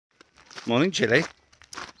Morning, Chilly.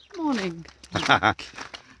 Morning.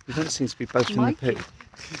 You don't seem to be both in the Mikey.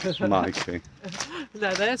 pit. Mikey.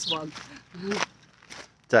 No, there's one.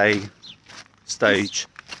 Day, stage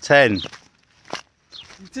 10.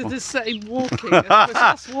 We did the same walking. It was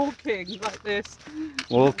us walking like this.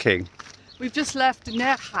 Walking. We've just left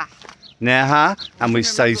Nerja. Neha, and we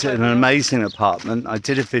can stayed remember in where an we are. amazing apartment. I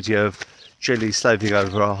did a video of Chilly slaving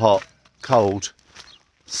over a hot, cold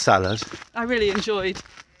salad. I really enjoyed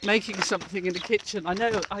making something in the kitchen. I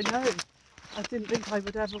know. I didn't think I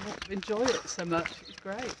would ever enjoy it so much. It was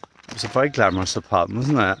great. It was a very glamorous apartment,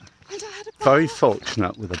 wasn't it? And I had a Very bath.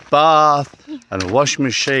 fortunate with a bath and a washing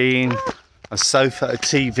machine, a sofa, a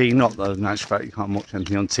TV. Not that in actual fact you can't watch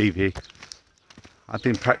anything on TV. I've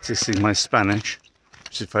been practicing my Spanish,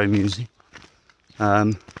 which is very amusing.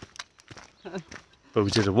 But we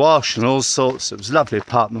did a wash and all sorts. It was a lovely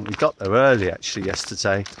apartment. We got there early actually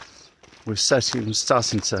yesterday. We're starting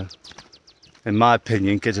to, in my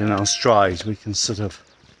opinion, get in our stride. We can sort of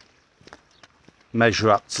measure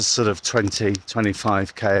up to sort of 20,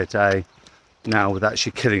 25k a day now with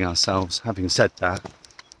actually killing ourselves. Having said that,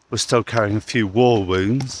 we're still carrying a few war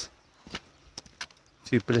wounds, a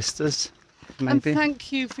few blisters, maybe. And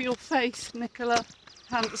thank you for your faith, Nicola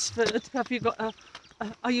Hansford. Have you got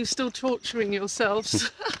are you still torturing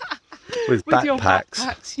yourselves with with your backpacks.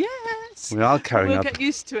 backpacks? Yes. We are carrying We'll up. get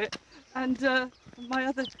used to it. And my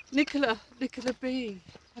other Nicola B.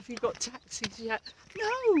 Have you got taxis yet?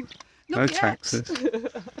 No, not No yet. taxis.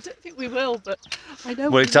 I don't think we will, but I know.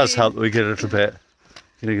 Well, what it you does mean. help that we get a little bit,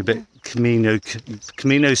 getting a bit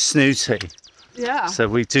Camino snooty. Yeah. So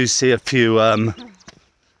we do see a few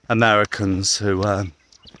Americans who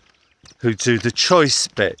do the choice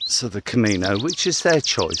bits of the Camino, which is their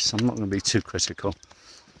choice. I'm not going to be too critical,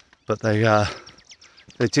 but they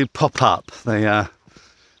do pop up.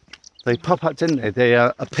 They pop up, didn't they? They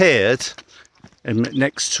appeared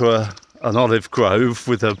next to an olive grove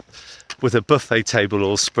with a buffet table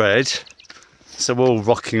all spread. So we're all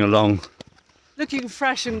rocking along. Looking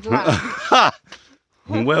fresh and glam.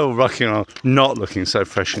 And we're all rocking along, not looking so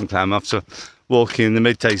fresh and glam after walking in the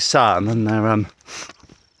midday sun. And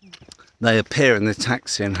they appear in the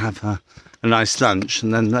taxi and have a nice lunch.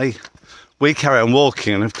 And then we carry on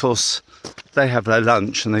walking. And of course, they have their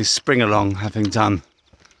lunch and they spring along having done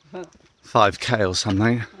 5k or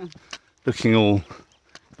something, looking all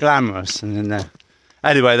glamorous. And then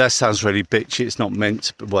anyway, that sounds really bitchy. It's not meant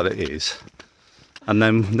to, but what it is. And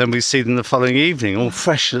then we see them the following evening, all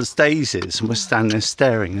fresh as daisies, and we're standing there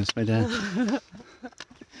staring as we do.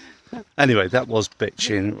 Anyway, that was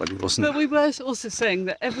bitchy, and it really wasn't. But we were also saying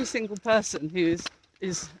that every single person who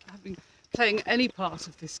is playing any part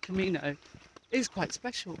of this Camino is quite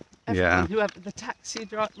special. Everyone, Yeah. whoever the taxi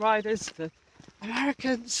riders, the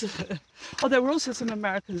Americans. Oh, there were also some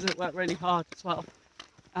Americans that worked really hard as well.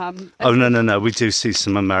 Oh no! We do see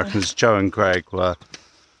some Americans. Joe and Greg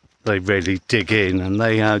they really dig in,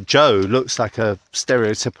 and Joe looks like a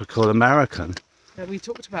stereotypical American. Yeah, we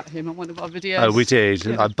talked about him on one of our videos. Oh, we did,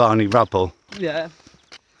 Yeah. like Barney Rubble, Yeah,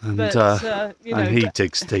 and but you know, and he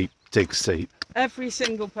digs deep. every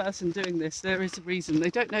single person doing this, there is a reason.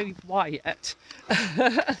 They don't know why yet,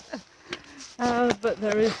 but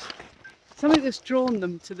there is something that's drawn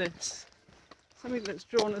them to this. Something that's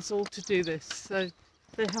drawn us all to do this. So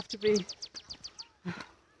they have to be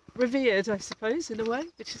revered, I suppose, in a way,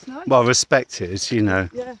 which is nice. Well, respected, you know.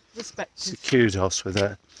 Yeah, respected. Kudos with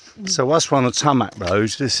it. So whilst we're on a tarmac road,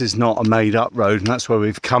 this is not a made up road, and that's where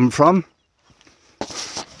we've come from.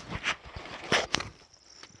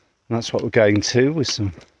 And that's what we're going to, with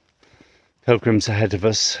some pilgrims ahead of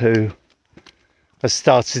us who have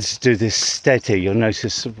started to do this steady, you'll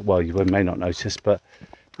notice, well, you may not notice, but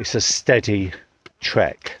it's a steady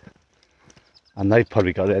trek. And they've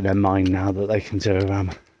probably got it in their mind now that they can do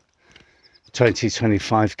 20,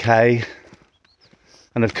 25k.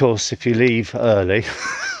 And of course, if you leave early,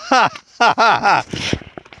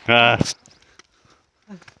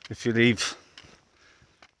 if you leave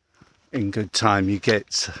in good time, you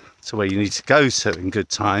get to where you need to go to in good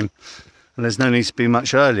time. And there's no need to be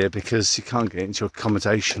much earlier because you can't get into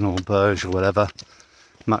accommodation or Burge or whatever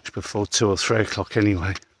much before 2 or 3 o'clock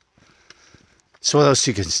anyway. So what else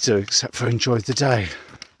are you going to do except for enjoy the day?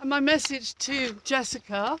 And my message to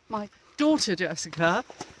Jessica, my daughter Jessica,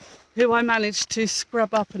 who I managed to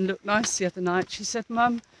scrub up and look nice the other night, she said,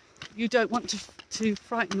 Mum, you don't want to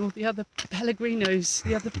frighten all the other Pellegrinos,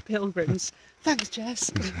 the other pilgrims. Thanks,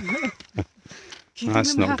 Jess.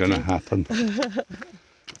 That's not going to happen.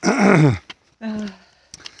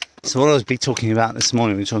 So what I was talking about this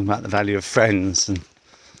morning, we were talking about the value of friends and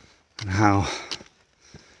how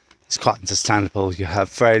it's quite understandable. You have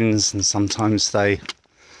friends, and sometimes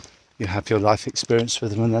you have your life experience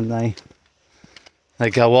with them, and then they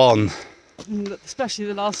go on. Especially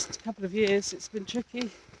the last couple of years, it's been tricky.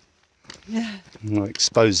 Yeah.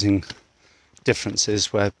 Exposing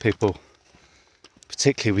differences where people,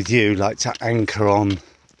 particularly with you, like to anchor on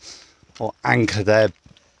or anchor their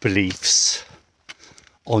beliefs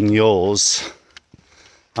on yours,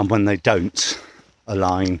 and when they don't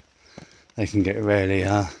align, they can get really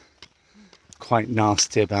quite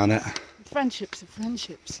nasty about it. Friendships are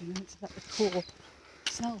friendships, it's about the core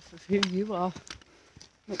self of who you are,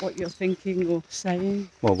 not what you're thinking or saying.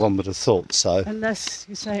 Well, one would have thought so. Unless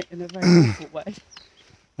you say it in a very awful way.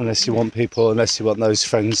 Unless you want those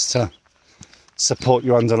friends to support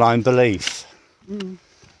your underlying belief. And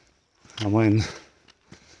when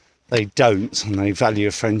they don't, and they value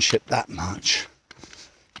a friendship that much,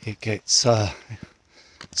 it gets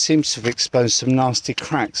seems to have exposed some nasty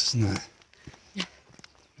cracks, doesn't it? Yeah.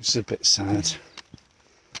 Which is a bit sad.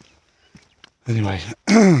 Anyway,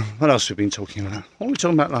 what else have we been talking about? What were we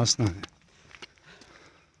talking about last night?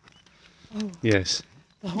 Oh, yes.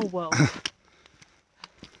 the whole world.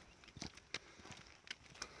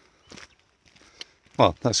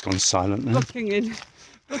 Well, that's gone silent now. Looking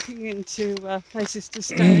into places to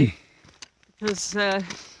stay, because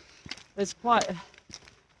there's quite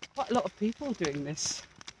a lot of people doing this,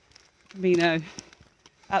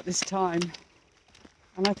 at this time,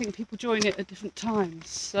 and I think people join it at different times,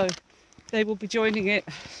 so they will be joining it.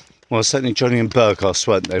 Well, certainly joining in Burgos,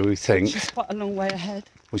 weren't they, we think? Which is quite a long way ahead.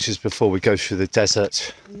 Which is before we go through the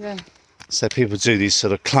desert. Yeah. So people do these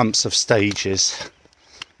sort of clumps of stages,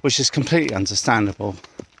 which is completely understandable.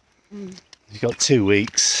 You've got 2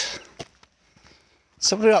 weeks.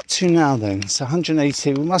 So what are we up to now then? It's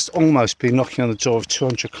 180. We must almost be knocking on the door of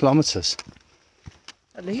 200 kilometres.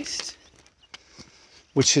 At least.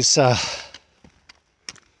 Which is a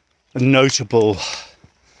notable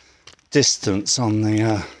distance on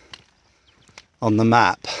the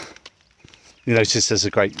map. You notice there's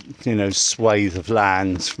a great, swathe of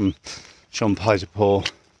land from Jean Pied de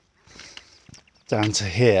Port down to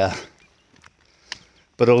here.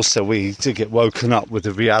 But also we do get woken up with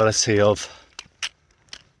the reality of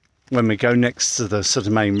when we go next to the sort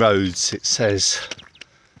of main roads, it says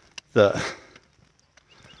that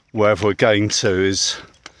wherever we're going to is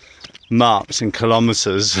marked in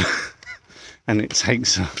kilometres and it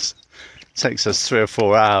takes us 3 or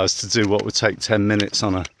 4 hours to do what would take 10 minutes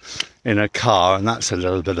in a car, and that's a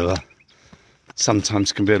little bit of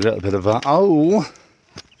sometimes can be a little bit of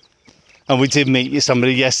and we did meet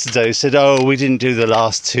somebody yesterday who said, we didn't do the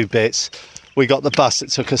last 2 bits, we got the bus, it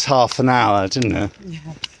took us half an hour, didn't it? Yeah.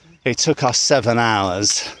 It took us 7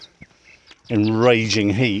 hours in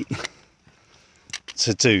raging heat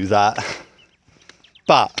to do that,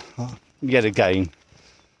 but yet again,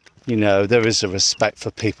 there is a respect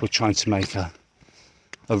for people trying to make a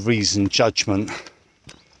reasoned judgment.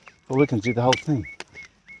 But we can do the whole thing.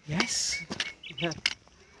 Yes. Yeah.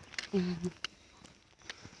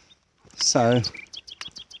 So,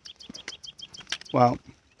 well,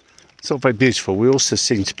 it's all very beautiful. We also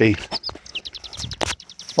seem to be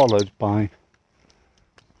followed by,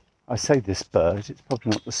 I say this bird, it's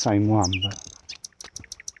probably not the same one, but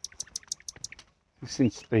it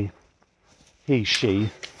seems to be he,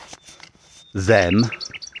 she, them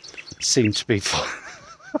seem to be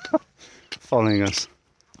following us.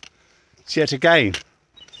 It's yet again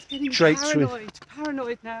draped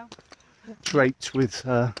paranoid now. Draped with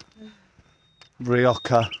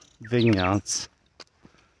Rioja vineyards.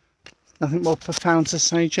 Nothing more profound to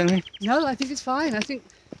say, Jenny? No, I think it's fine. I think,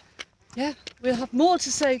 we'll have more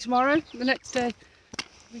to say tomorrow. The next day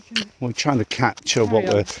we're trying to capture what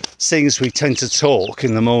we're seeing, as we tend to talk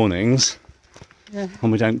in the mornings. Yeah.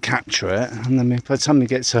 And we don't capture it, and then by the time we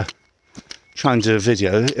get to try and do a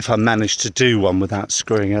video, if I manage to do one without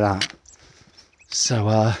screwing it up.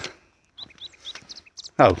 So,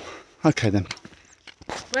 okay then.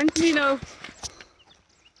 Buen camino.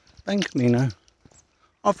 Buen camino.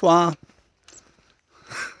 Au revoir.